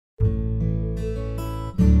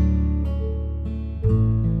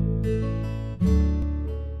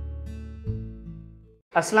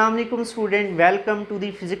Assalamu alaikum student, welcome to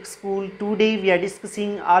the physics school. Today we are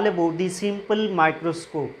discussing all about the simple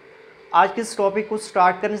microscope. आज के इस topic को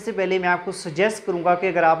start करने से पहले मैं आपको सजेस्ट करूंगा कि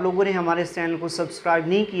अगर आप लोगों ने हमारे इस चैनल को सब्सक्राइब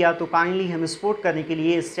नहीं किया तो काइंडली हमें सपोर्ट करने के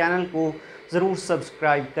लिए इस चैनल को ज़रूर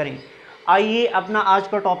सब्सक्राइब करें। आइए अपना आज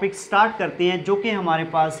का टॉपिक स्टार्ट करते हैं जो कि हमारे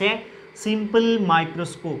पास है simple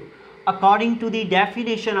microscope. According to the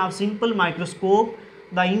definition of simple microscope,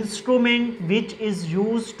 the instrument which is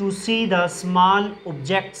used to see the small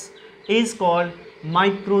objects is called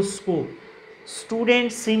microscope.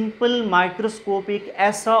 Student, simple microscope एक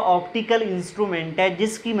ऐसा ऑप्टिकल इंस्ट्रूमेंट है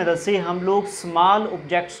जिसकी मदद से हम लोग स्मॉल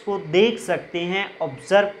ऑब्जेक्ट्स को देख सकते हैं,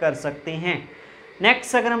 ऑब्जर्व कर सकते हैं।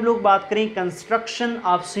 नेक्स्ट अगर हम लोग बात करें कंस्ट्रक्शन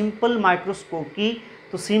ऑफ सिंपल माइक्रोस्कोप की,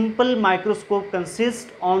 तो simple microscope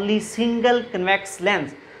consist only single convex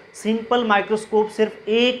lens. Simple microscope सिर्फ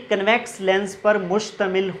एक कन्वेक्स लेंस पर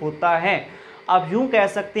मुश्तमिल होता है। आप यूँ कह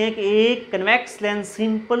सकते हैं कि एक कन्वेक्स लेंस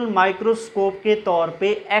सिंपल माइक्रोस्कोप के तौर पे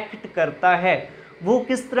एक्ट करता है। वो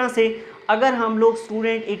किस तरह से? अगर हम लोग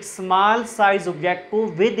स्टूडेंट एक स्मॉल साइज ऑब्जेक्ट को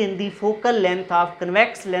with in the focal length of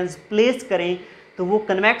convex lens place करें तो वो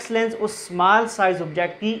कन्वेक्स लेंस उस स्मॉल साइज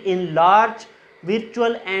ऑब्जेक्ट की in large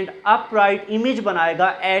विर्चुअल and upright image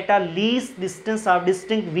बनाएगा at a least distance of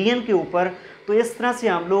distinct VN के ऊपर। तो इस तरह से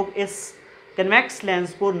हम लोग इस कन्वेक्स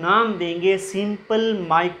लेंस को नाम देंगे सिंपल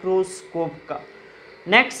माइक्रोस्कोप का।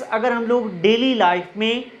 नेक्स्ट अगर हम लोग डेली लाइफ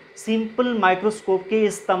में सिंपल माइक्रोस्कोप के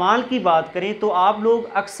इस्तेमाल की बात करें तो आप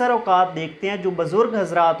लोग अक्सर औकात देखते हैं जो बुज़ुर्ग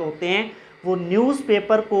हजरात होते हैं वो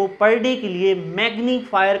न्यूज़पेपर को पढ़ने के लिए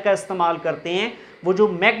मैग्नीफायर का इस्तेमाल करते हैं। वो जो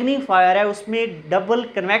मैग्नीफायर है उसमें डबल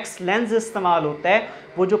कन्वेक्स लेंस इस्तेमाल होता है।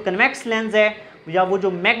 वो जो कन्वेक्स लेंस है या वो जो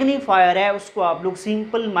मैग्नीफायर है उसको आप लोग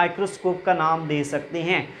सिंपल माइक्रोस्कोप का नाम दे सकते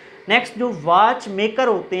हैं। नेक्स्ट जो वॉच मेकर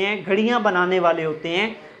होते हैं, घड़ियां बनाने वाले होते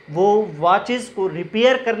हैं, वो वॉचेस को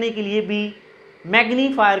रिपेयर करने के लिए भी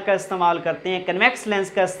मैग्नीफायर का इस्तेमाल करते हैं, कन्वेक्स लेंस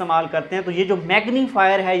का इस्तेमाल करते हैं। तो ये जो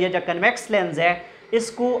मैग्नीफायर है या जो कन्वेक्स लेंस है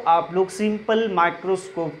इसको आप लोग सिंपल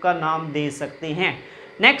माइक्रोस्कोप का नाम दे सकते हैं।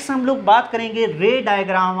 नेक्स्ट हम लोग बात करेंगे रे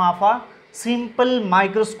diagram of a simple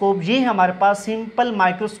microscope. ये हमारे पास सिंपल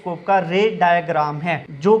माइक्रोस्कोप का रे डायग्राम है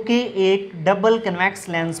जो कि एक डबल कन्वेक्स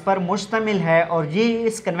लेंस पर मुश्तमिल है और ये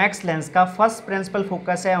इस कन्वेक्स लेंस का फर्स्ट प्रिंसिपल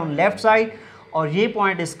फोकस है ऑन लेफ्ट साइड और ये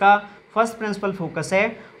पॉइंट इसका फर्स्ट प्रिंसिपल फोकस है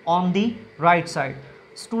on the right side.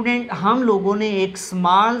 Student, हम लोगों ने एक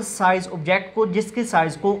स्मॉल साइज ऑब्जेक्ट को जिसके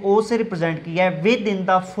साइज को O से रिप्रेजेंट किया है with in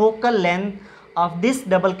the focal length of this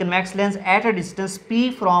double convex lens at a distance P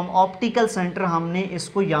from optical centre, हमने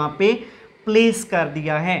इसको यहाँ पे प्लेस कर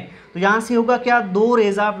दिया है। तो यहाँ से होगा क्या, दो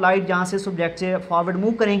रेज ऑफ लाइट जहाँ से सब्जेक्ट से फॉरवर्ड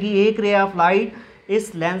मूव करेंगी, एक रे ऑफ लाइट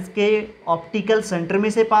इस लेंस के ऑप्टिकल सेंटर में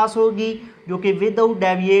से पास होगी जो कि विदाउट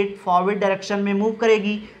डेविएट फॉरवर्ड डायरेक्शन में मूव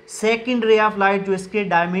करेगी। सेकंड रे ऑफ लाइट जो इसके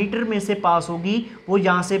डायमीटर में से पास होगी वो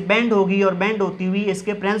यहाँ से बेंड होगी और बेंड होती हुई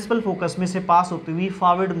इसके प्रिंसिपल फोकस में से पास होती हुई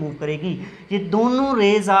फॉरवर्ड मूव करेगी। ये दोनों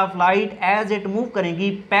raise of light as it move करेंगी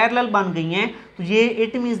पैरेलल बन गई हैं। तो ये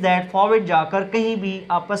इट मीन्स दैट फॉरवर्ड जाकर कहीं भी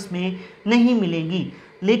आपस में नहीं मिलेंगी।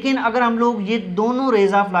 लेकिन अगर हम लोग ये दोनों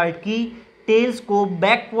रेज ऑफ लाइट की टेल्स को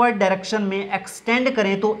बैकवर्ड डायरेक्शन में एक्सटेंड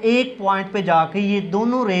करें तो एक पॉइंट पे जाके ये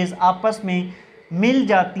दोनों रेज आपस में मिल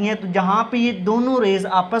जाती हैं। तो जहाँ पे ये दोनों रेज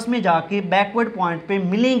आपस में जाके बैकवर्ड पॉइंट पे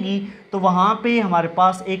मिलेंगी तो वहाँ पे हमारे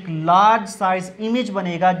पास एक लार्ज साइज इमेज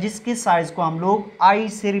बनेगा जिसके साइज को हम लोग I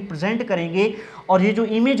से रिप्रेजेंट करेंगे और ये जो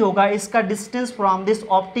इमेज होगा इसका distance from this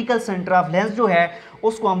optical centre of lens जो है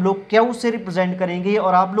उसको हम लोग Q से रिप्रेजेंट करेंगे।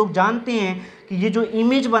 और आप लोग जानते हैं कि ये जो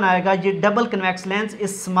इमेज बनाएगा ये डबल कन्वेक्स लेंस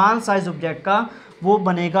इस स्मॉल साइज ऑब्जेक्ट का वो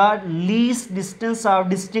बनेगा least distance of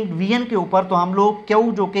distinct VN के ऊपर। तो हम लोग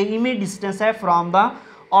Q जो कि इमेज डिस्टेंस है from the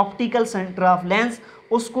optical centre of lens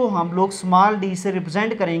उसको हम लोग स्मॉल d से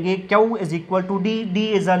रिप्रेजेंट करेंगे। Q is equal to d, d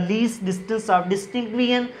is a least distance of distinct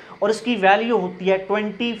VN और इसकी वैल्यू होती है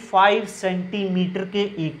 25 सेंटीमीटर के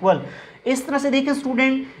इक्वल। इस तरह से देखें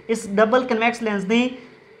स्टूडेंट, इस डबल कन्वेक्स लेंस ने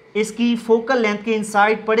इसकी फोकल लेंथ के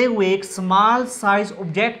इनसाइड पड़े हुए एक स्मॉल साइज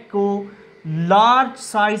ऑब्जेक्ट को लार्ज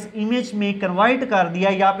साइज इमेज में कन्वर्ट कर दिया।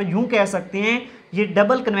 या पे यूँ कह सकते हैं ये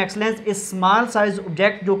डबल कन्वेक्स लेंस इस स्मॉल साइज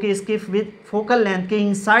ऑब्जेक्ट जो कि इसके फोकल लेंथ के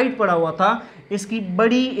इनसाइड पड़ा हुआ था इसकी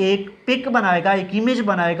बड़ी एक पिक बनाएगा, एक इमेज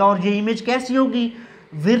बनाएगा। और ये इमेज कैसी होगी?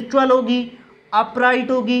 विर्चुअल होगी,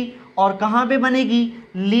 अपराइट होगी और कहाँ पे बनेगी?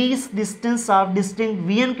 Least distance of distinct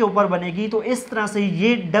VN के ऊपर बनेगी। तो इस तरह से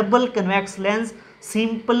ये double convex lens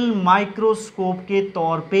simple microscope के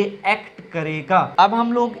तौर पे एक्ट करेगा। अब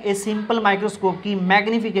हम लोग इस सिंपल माइक्रोस्कोप की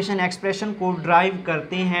मैग्निफिकेशन एक्सप्रेशन को ड्राइव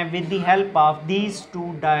करते हैं with the help of these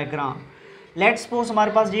two diagram. Let's suppose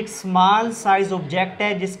हमारे पास एक स्मॉल साइज ऑब्जेक्ट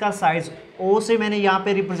है जिसका साइज O से मैंने यहाँ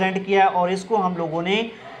पे रिप्रेजेंट किया है और इसको हम लोगों ने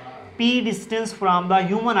P distance from the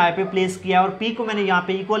human आई पे प्लेस किया, और P को मैंने यहाँ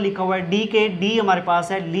पे इक्वल लिखा हुआ है D के। D हमारे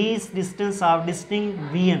पास है least distance of distinct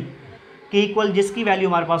VN के इक्वल, जिसकी वैल्यू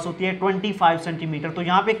हमारे पास होती है 25 सेंटीमीटर। तो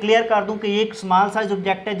यहाँ पे क्लियर कर दूं कि ये एक स्मॉल साइज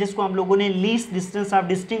ऑब्जेक्ट है जिसको हम लोगों ने least distance of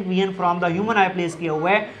distinct VN from the human I place किया हुआ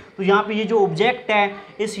है। तो यहाँ पे ये जो ऑब्जेक्ट है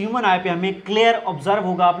इस ह्यूमन आई पे हमें क्लियर ऑब्जर्व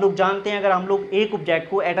होगा। आप लोग जानते हैं अगर हम लोग एक ऑब्जेक्ट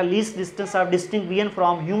को at a least distance of distinct VN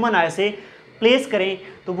from human आई से प्लेस करें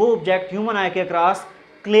तो वो ऑब्जेक्ट ह्यूमन आई के अक्रॉस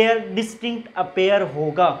क्लियर डिस्टिंक्ट अपेयर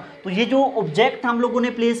होगा। तो ये जो ऑब्जेक्ट हम लोगों ने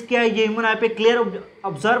प्लेस किया है ये ह्यूमन आई पे क्लियर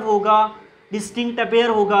ऑब्जर्व होगा, डिस्टिंक्ट अपेयर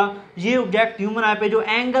होगा। ये ऑब्जेक्ट ह्यूमन आई पे जो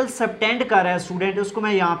एंगल सबटेंड कर रहा है स्टूडेंट, उसको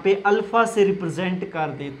मैं यहाँ पे अल्फा से रिप्रेजेंट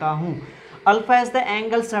कर देता हूँ। Alpha is the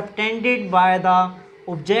angle subtended by the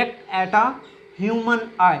object at a human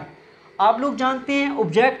आई। आप लोग जानते हैं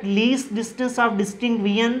object least distance of distinct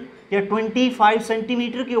VN या 25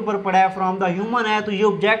 सेंटीमीटर के ऊपर पड़ा है फ्रॉम द ह्यूमन आई, तो ये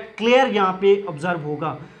ऑब्जेक्ट क्लियर यहाँ पे ऑब्जर्व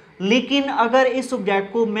होगा। लेकिन अगर इस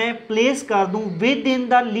ऑब्जेक्ट को मैं प्लेस कर दूं with in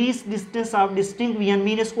the least distance of distinct VN,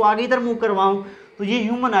 mean इसको आगे इधर मूव करवाऊं, तो ये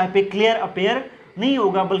ह्यूमन आई पे क्लियर अपेयर नहीं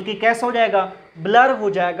होगा, बल्कि कैसा हो जाएगा, ब्लर हो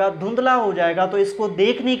जाएगा, धुंधला हो जाएगा। तो इसको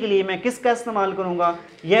देखने के लिए मैं किसका इस्तेमाल करूंगा,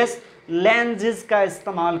 यस लेंसेज का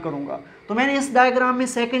इस्तेमाल करूंगा। तो मैंने इस डायग्राम में,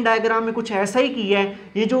 सेकंड डायग्राम में कुछ ऐसा ही किया है।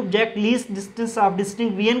 ये जो object least distance of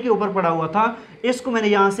distinct VN के ऊपर पड़ा हुआ था, इसको मैंने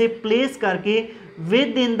यहाँ से प्लेस करके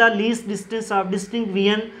with in the least distance of distinct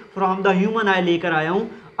VN from the human आई लेकर आया हूँ।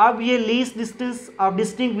 अब ये least distance of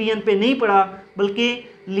distinct VN पे नहीं पड़ा, बल्कि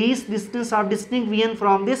least distance of distinct VN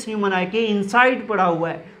from this human आई के इनसाइड पड़ा हुआ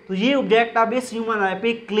है। तो ये ऑब्जेक्ट अब इस ह्यूमन आई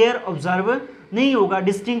पे क्लियर ऑब्जर्व नहीं होगा,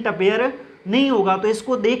 डिस्टिंक्ट अपेयर नहीं होगा। तो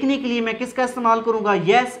इसको देखने के लिए मैं किसका इस्तेमाल करूंगा,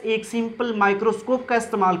 यस एक सिंपल माइक्रोस्कोप का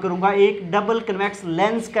इस्तेमाल करूंगा, एक डबल कन्वेक्स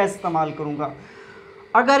लेंस का इस्तेमाल करूंगा।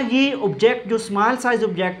 अगर ये ऑब्जेक्ट जो स्मॉल साइज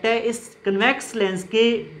ऑब्जेक्ट है इस कन्वेक्स लेंस के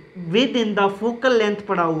with in the focal length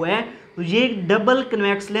पड़ा हुआ है, तो ये डबल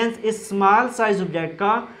कन्वेक्स लेंस इस स्मॉल साइज ऑब्जेक्ट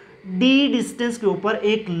का D डिस्टेंस के ऊपर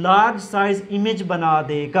एक लार्ज साइज इमेज बना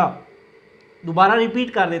देगा। दोबारा रिपीट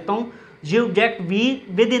कर देता हूँ, ये object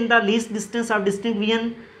with in the least distance of distinct VN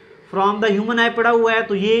from the human आई पड़ा हुआ है,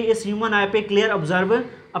 तो ये इस ह्यूमन आई पे क्लियर ऑब्जर्व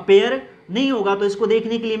अपेयर नहीं होगा। तो इसको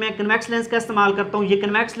देखने के लिए मैं कन्वेक्स लेंस का इस्तेमाल करता हूँ। ये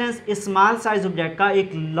कन्वेक्स लेंस इस स्मॉल साइज ऑब्जेक्ट का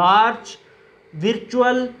एक लार्ज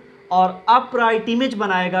विर्चुअल और अपराइट इमेज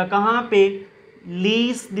बनाएगा, कहाँ पे,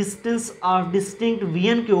 least distance of distinct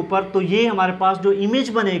VN के ऊपर। तो ये हमारे पास जो इमेज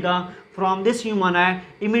बनेगा from this human I,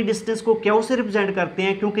 image distance को क्यों से रिप्रेजेंट करते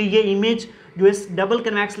हैं, क्योंकि ये इमेज जो इस डबल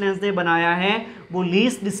कन्वेक्स लेंस ने बनाया है वो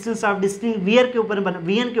least distance of distinct VN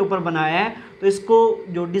के ऊपर बनाया है। तो इसको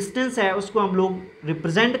जो डिस्टेंस है उसको हम लोग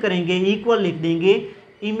रिप्रेजेंट करेंगे, इक्वल लिख देंगे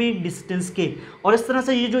इमेज डिस्टेंस के। और इस तरह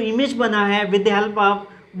से ये जो इमेज बना है with the help of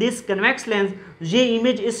this convex lens, ये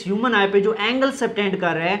इमेज इस ह्यूमन आई पे जो एंगल सबटेंड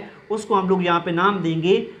कर रहा है उसको हम लोग यहाँ पे नाम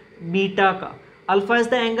देंगे बीटा का। Alpha is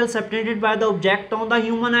the angle subtended by the object on the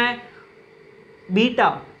human I,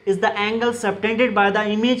 beta is the angle subtended by the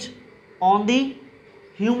image on the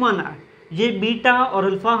human आई। ये बीटा और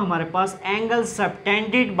अल्फा हमारे पास angle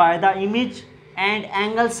subtended by the image and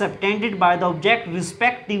angle subtended by the object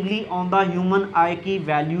respectively on the human आई की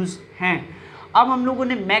values हैं। अब हम लोगों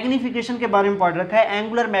ने magnification के बारे में पढ़ रखा है।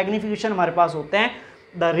 एंगुलर मैग्निफिकेशन हमारे पास होता है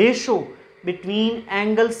the ratio between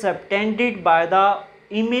angle subtended by the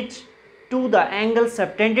image to the angle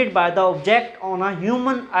subtended by the object on a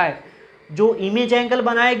human आई। जो इमेज एंगल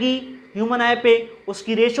बनाएगी ह्यूमन आई पे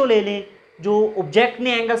उसकी रेशो ले लें जो ऑब्जेक्ट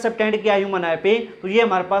ने एंगल सबटेंड किया ह्यूमन आई पे, तो ये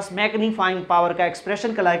हमारे पास मैग्नीफाइंग पावर का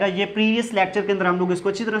एक्सप्रेशन कहलाएगा। ये प्रीवियस लेक्चर के अंदर हम लोग इसको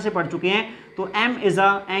अच्छी तरह से पढ़ चुके हैं। तो m is a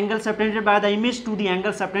angle subtended by the image to the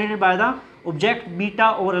angle subtended by the object, beta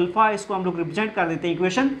और अल्फा, इसको हम लोग रिप्रेजेंट कर देते हैं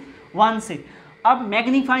इक्वेशन 1 से। अब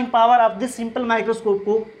magnifying power of this simple microscope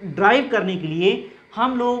को ड्राइव करने के लिए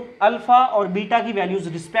हम लोग अल्फा और बीटा की वैल्यूज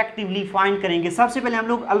रिस्पेक्टिवली फाइंड करेंगे। सबसे पहले हम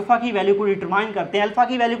लोग अल्फा की वैल्यू को डिटरमाइन करते हैं। अल्फा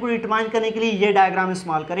की वैल्यू को डिटरमाइन करने के लिए ये डायग्राम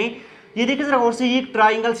इस्तेमाल करें। ये देखिए जरा और से, ये एक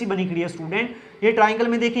ट्राइंगल सी बनी खड़ी है स्टूडेंट। ये ट्राइंगल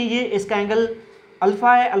में देखें, ये इसका एंगल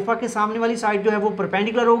अल्फा है। अल्फा के सामने वाली साइड जो है वो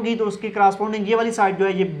परपेंडिकुलर होगी, तो उसके करस्पॉन्डिंग ये वाली साइड जो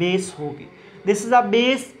है ये बेस होगी। दिस इज अ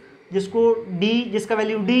बेस जिसको d, जिसका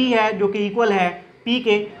वैल्यू d है जो कि इक्वल है p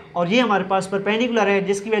के, और ये हमारे पास परपेंडिकुलर है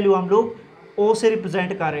जिसकी वैल्यू हम लोग o से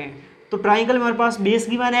रिप्रेजेंट कर रहे हैं। तो ट्राइंगल में हमारे पास बेस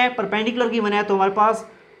गिवन है, परपेंडिकुलर गिवन है, तो हमारे पास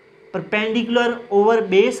परपेंडिकुलर ओवर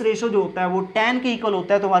बेस रेशो जो होता है वो tan के इक्वल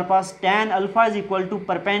होता है। तो हमारे पास tan alpha is equal to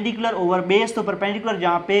perpendicular over base. तो परपेंडिकुलर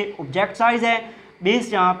जहाँ पे ऑब्जेक्ट साइज है, बेस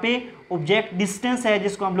जहाँ पे ऑब्जेक्ट डिस्टेंस है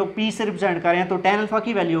जिसको हम लोग p से रिप्रेजेंट कर रहे हैं, तो tan अल्फा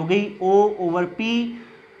की वैल्यू हो गई o over p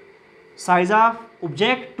size of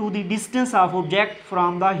object to the distance of object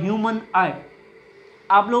from the human आई।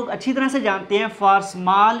 आप लोग अच्छी तरह से जानते हैं for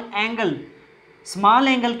small angle small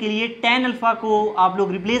angle के लिए tan अल्फा को आप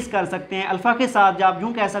लोग रिप्लेस कर सकते हैं अल्फा के साथ, आप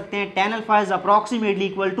यूँ कह सकते हैं tan alpha is approximately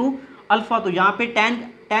equal to alpha. तो यहाँ पे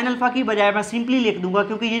tan अल्फा की बजाय मैं सिंपली लिख दूंगा,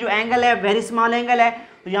 क्योंकि ये जो एंगल है वेरी स्मॉल एंगल है,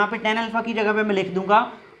 तो यहाँ पे tan अल्फा की जगह पे मैं लिख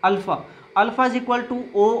दूंगा alpha. Alpha is equal to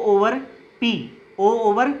O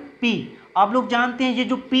over P। आप लोग जानते हैं ये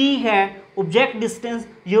जो P है ऑब्जेक्ट डिस्टेंस,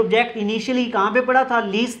 ये ऑब्जेक्ट इनिशियली कहाँ पे पड़ा था,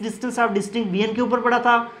 least distance of distinct Bn के ऊपर पड़ा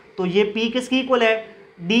था। तो ये P किसके इक्वल है,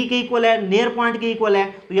 D के इक्वल है, नियर पॉइंट के इक्वल है।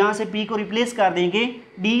 तो यहाँ से P को रिप्लेस कर देंगे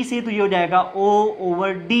D से, तो ये हो जाएगा O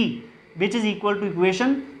over D which is equal two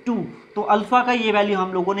equation 2। तो अल्फा का ये वैल्यू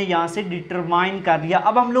हम लोगों ने यहाँ से डिटरमाइन कर दिया।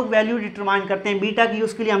 अब हम लोग वैल्यू डिटरमाइन करते हैं बीटा की,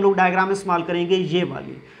 उसके लिए हम लोग डायग्राम इस्तेमाल करेंगे ये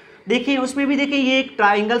वाली। देखिए उसमें भी देखिए ये एक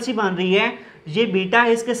ट्राइंगल सी बन रही है, ये बीटा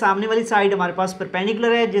है, इसके सामने वाली साइड हमारे पास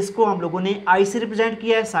परपेंडिकुलर है जिसको हम लोगों ने आई से रिप्रेजेंट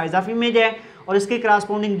किया है, साइज ऑफ इमेज है, और इसके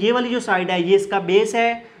करस्पॉन्डिंग ये वाली जो साइड है ये इसका बेस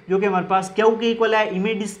है जो कि हमारे पास क्यू के इक्वल है,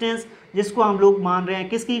 इमेज डिस्टेंस जिसको हम लोग मान रहे हैं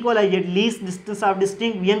किसकी इक्वल है, ये least distance of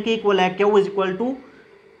distinct Vn के इक्वल है, Q is equal to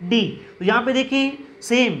D. तो यहाँ पे देखिए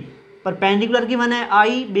सेम परपेंडिकुलर की वन है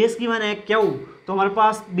आई, बेस की वन है क्यू। तो हमारे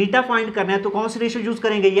पास बीटा फाइंड करना है तो कौन सी रेशो यूज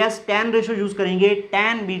करेंगे, यस tan रेशो यूज करेंगे।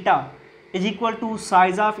 tan beta is equal to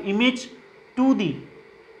size of image to the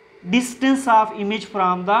distance of image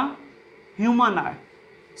from the human I,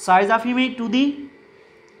 size of image to the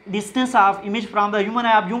distance of image from the human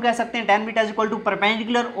आई। आप यूं कह सकते हैं tan beta is equal to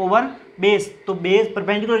perpendicular over base. तो base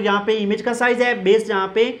perpendicular यहाँ पे image का size है, बेस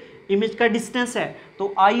जहाँ पे इमेज का डिस्टेंस है,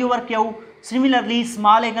 तो आई over Q. Similarly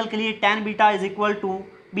small angle के लिए tan beta is equal to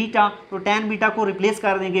beta, तो tan बीटा को रिप्लेस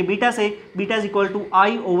कर देंगे बीटा से, beta is equal to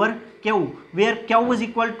I over Q, where Q is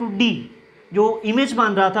equal to D. जो इमेज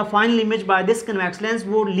बन रहा था final image by this convex lens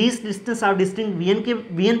वो least distance of distinct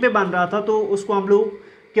Vn पे बन रहा था, तो उसको हम लोग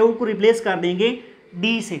क्यू को रिप्लेस कर देंगे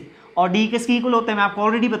डी से। और डी किसके इक्वल होता है मैं आपको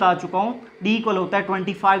ऑलरेडी बता चुका हूँ, डी इक्वल होता है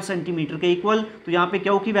 25 सेंटीमीटर के इक्वल। तो यहाँ पे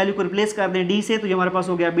क्यू की वैल्यू को रिप्लेस कर दें डी से, तो ये हमारे पास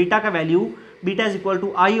हो गया बीटा का value, beta is equal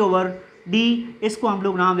to I over D. इसको हम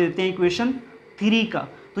लोग नाम देते हैं इक्वेशन 3 का।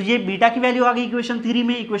 तो ये बीटा की वैल्यू आ गई इक्वेशन 3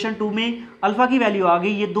 में, इक्वेशन 2 में अल्फा की वैल्यू आ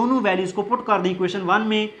गई। ये दोनों वैल्यूज को पुट कर दें इक्वेशन 1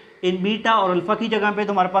 में इन बीटा और अल्फा की जगह पे,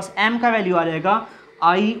 तो हमारे पास m का वैल्यू आ जाएगा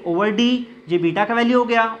आई ओवर डी, ये बीटा का वैल्यू हो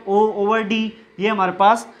गया o ओवर डी, ये हमारे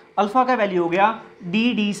पास अल्फा का वैल्यू हो गया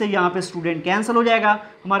डी से यहाँ पे स्टूडेंट कैंसिल हो जाएगा,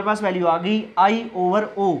 हमारे पास वैल्यू आ गई आई over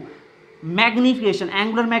O. Magnification,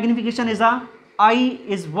 angular magnification is I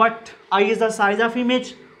is what, I is the size of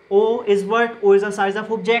image, O is what, O is the size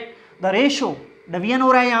of object. The ratio division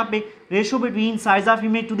हो रहा है यहाँ पे, ratio between size of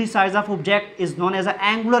image to the size of object is known as a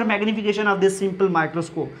angular magnification of this simple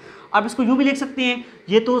microscope. अब इसको यूँ भी लिख सकते हैं,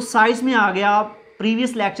 ये तो साइज में आ गया, आप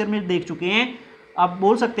प्रीवियस लेक्चर में देख चुके हैं। आप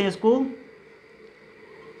बोल सकते हैं इसको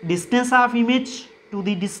distance of image to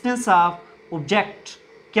the distance of object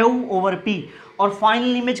Q over P. और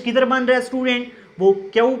फाइनल इमेज किधर बन रहा है स्टूडेंट, वो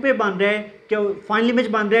क्यू पे बन रहा है, क्यू फाइनल इमेज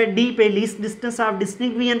बन रहा है डी पे, least distance of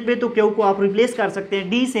distinct Vn पे, तो क्यू को आप रिप्लेस कर सकते हैं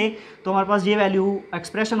डी से। तो हमारे पास ये वैल्यू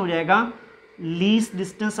एक्सप्रेशन हो जाएगा least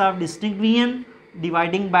distance of distinct Vn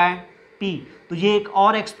dividing by P. तो ये एक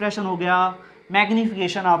और एक्सप्रेशन हो गया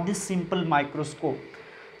magnification of this simple microscope.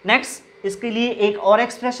 Next इसके लिए एक और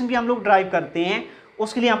एक्सप्रेशन भी हम लोग ड्राइव करते हैं,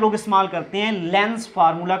 उसके लिए हम लोग इस्तेमाल करते हैं लेंस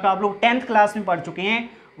फार्मूला का। आप लोग 10th क्लास में पढ़ चुके हैं,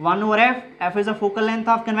 1 over F is a focal length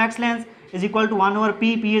of convex lens is equal to 1 over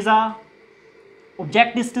P is a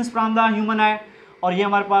object distance from the human आई, और ये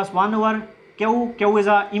हमारे पास 1 over Q is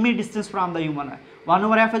a image distance from the human I. 1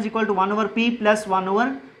 over F is equal to 1 over P plus 1 over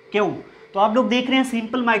Q. तो आप लोग देख रहे हैं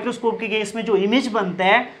simple microscope के केस में जो इमेज बनता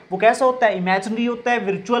है वो कैसा होता है, इमेजिनरी होता है,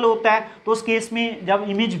 विर्चुअल होता है। तो उस केस में जब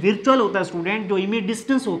इमेज विर्चुअल होता है स्टूडेंट, जो इमेज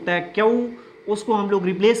डिस्टेंस होता है क्यू, उसको हम लोग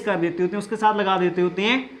रिप्लेस कर देते होते हैं, उसके साथ लगा देते होते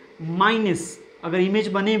हैं माइनस। अगर इमेज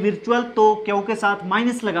बने विर्चुअल तो क्यू के साथ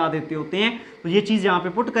माइनस लगा देते होते हैं। तो ये चीज़ यहाँ पे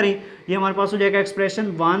पुट करें, ये हमारे पास हो जाएगा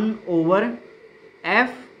expression 1 over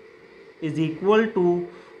F is equal to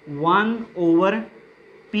 1 over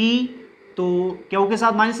P. तो क्यू के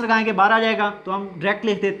साथ माइनस लगाएंगे बाहर आ जाएगा, तो हम डायरेक्ट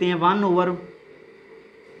लिख देते हैं 1 ओवर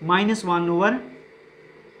माइनस 1 ओवर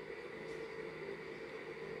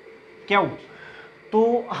क्यू।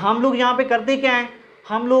 तो हम लोग यहाँ पे करते क्या है,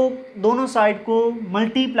 हम लोग दोनों साइड को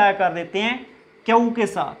मल्टीप्लाई कर देते हैं क्यू के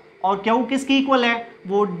साथ, और क्यू किसके इक्वल है,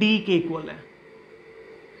 वो डी के इक्वल है।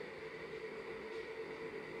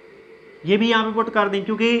 ये भी यहाँ पे पुट कर दें,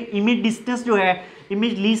 क्योंकि इमेज डिस्टेंस जो है,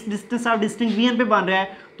 image least distance of distinct Vn पे बन रहा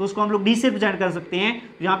है, तो उसको हम लोग डी से रिप्रेजेंट कर सकते हैं।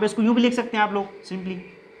 यहाँ पे इसको यूँ भी लिख सकते हैं आप लोग simply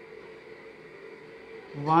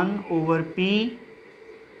 1 over P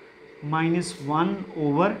minus 1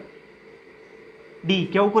 over D.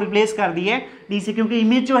 Q को रिप्लेस कर दिया है डी से, क्योंकि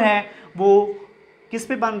इमेज जो है वो किस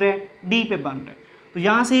पे बन रहा है, डी पे बन रहा है। तो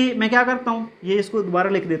यहाँ से मैं क्या करता हूँ, ये इसको दोबारा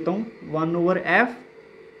लिख देता हूँ, 1/f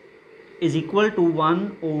is equal to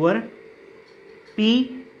 1/p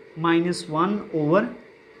minus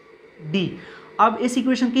 1/d। अब इस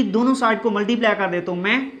इक्वेशन की दोनों साइड को मल्टीप्लाई कर देता हूँ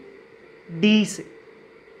मैं d से,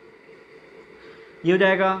 ये हो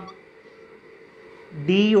जाएगा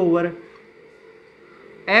d/f,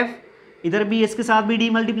 इधर भी इसके साथ भी d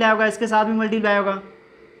मल्टीप्लाई होगा, इसके साथ भी मल्टीप्लाई होगा,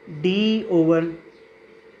 d/p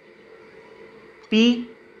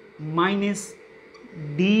माइनस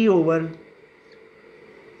d/d,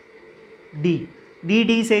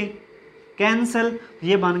 d से कैंसल,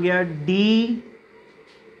 ये बन गया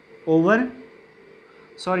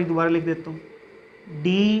दोबारा लिख देता हूँ,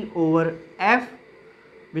 d/f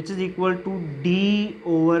which is equal to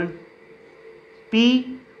d/p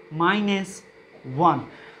minus 1।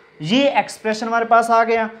 ये एक्सप्रेशन हमारे पास आ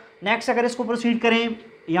गया। नेक्स्ट अगर इसको प्रोसीड करें,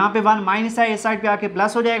 यहाँ पे 1 माइनस है, इस साइड पे आके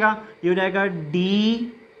प्लस हो जाएगा, ये हो जाएगा d/p,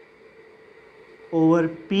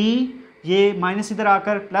 ये माइनस इधर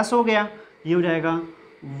आकर प्लस हो गया, ये हो जाएगा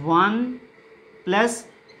 1 प्लस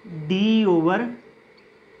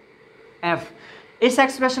d/f। इस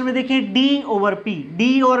एक्सप्रेशन में देखिए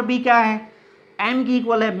d/p क्या है, m की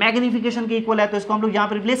इक्वल है, मैग्निफिकेशन की इक्वल है, तो इसको हम लोग यहाँ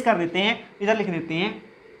पे रिप्लेस कर देते हैं, इधर लिख देते हैं,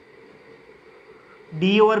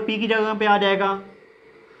 d/p की जगह पे आ जाएगा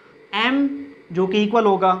m जो कि इक्वल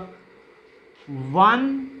होगा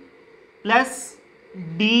 1 plus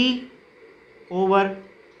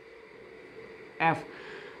d/f।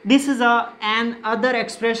 This is an other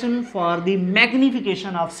expression for the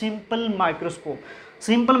magnification of simple microscope.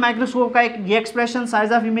 Simple microscope का एक ये expression,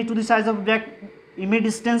 size of image to the size of object, image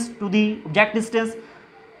distance to the object distance,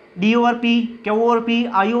 d/p, q/p,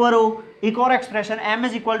 i/o। एक और expression m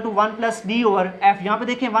is equal to 1 plus d/f। यहाँ पे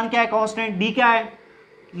देखें 1 क्या है कांस्टेंट, d क्या है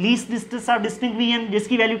least distance of distinct reason,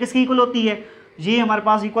 जिसकी वैल्यू किसकी इक्वल होती है, ये हमारे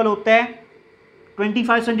पास इक्वल होता है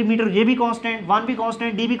 25 सेंटीमीटर, ये भी कांस्टेंट, 1 भी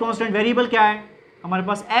कांस्टेंट, d भी कांस्टेंट, वेरिएबल क्या है हमारे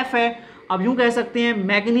पास f है। अब यूँ कह सकते हैं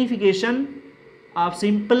magnification of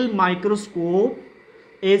simple microscope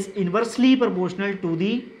is inversely proportional to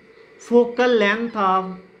the focal length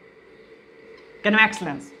of convex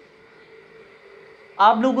lens.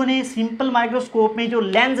 आप लोगों ने सिंपल माइक्रोस्कोप में जो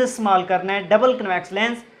लेंस इस्तेमाल करना है, डबल कन्वेक्स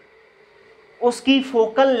लेंस, उसकी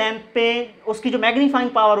फोकल लेंथ पे उसकी जो मैग्नीफाइंग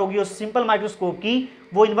पावर होगी उस सिंपल माइक्रोस्कोप की,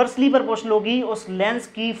 वो इन्वर्सली प्रोपोर्शनल होगी उस लेंस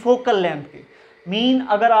की फोकल लेंथ के। मीन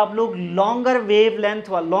अगर आप लोग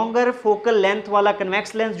लॉन्गर फोकल लेंथ वाला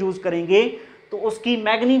कन्वेक्स लेंस यूज करेंगे तो उसकी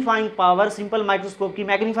मैग्नीफाइंग पावर, सिंपल माइक्रोस्कोप की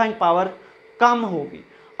मैग्नीफाइंग पावर कम होगी।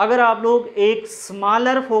 अगर आप लोग एक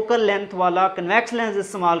स्मॉलर फोकल लेंथ वाला कन्वेक्स लेंस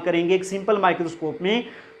इस्तेमाल करेंगे एक सिंपल माइक्रोस्कोप में,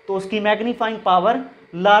 तो उसकी मैग्नीफाइंग पावर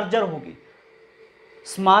लार्जर होगी।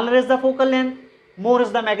 Smaller is the focal length, more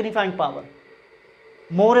is the magnifying power.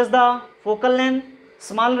 More is the focal length,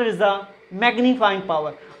 smaller is the magnifying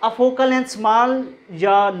power. अब फोकल लेंथ स्मॉल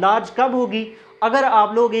या लार्ज कब होगी, अगर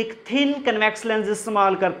आप लोग एक थिन कन्वेक्स लेंस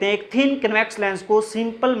इस्तेमाल करते हैं, एक थिन कन्वेक्स लेंस को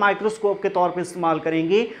सिंपल माइक्रोस्कोप के तौर पे इस्तेमाल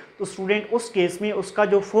करेंगे, तो स्टूडेंट उस केस में उसका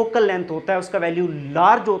जो फोकल लेंथ होता है उसका वैल्यू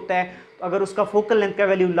लार्ज होता है। तो अगर उसका फोकल लेंथ का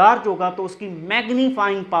वैल्यू लार्ज होगा तो उसकी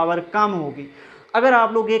मैग्नीफाइंग पावर कम होगी। अगर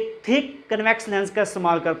आप लोग एक थिक कन्वेक्स लेंस का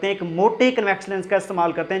इस्तेमाल करते हैं, एक मोटे कन्वेक्स लेंस का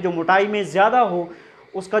इस्तेमाल करते हैं जो मोटाई में ज़्यादा हो,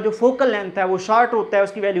 उसका जो फोकल लेंथ है वो शॉर्ट होता है,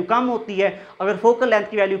 उसकी वैल्यू कम होती है। अगर फोकल लेंथ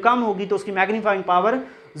की वैल्यू कम होगी तो उसकी मैग्नीफाइंग पावर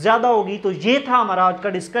ज़्यादा होगी। तो ये था हमारा आज का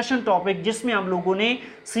डिस्कशन टॉपिक, जिसमें हम लोगों ने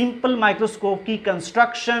सिंपल माइक्रोस्कोप की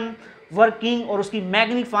कंस्ट्रक्शन, वर्किंग और उसकी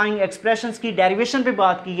मैग्नीफाइंग एक्सप्रेशंस की डेरिवेशन पे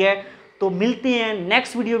बात की है। तो मिलते हैं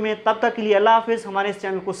नेक्स्ट वीडियो में, तब तक के लिए अल्लाह हाफिज़। हमारे इस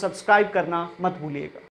चैनल को सब्सक्राइब करना मत भूलिएगा।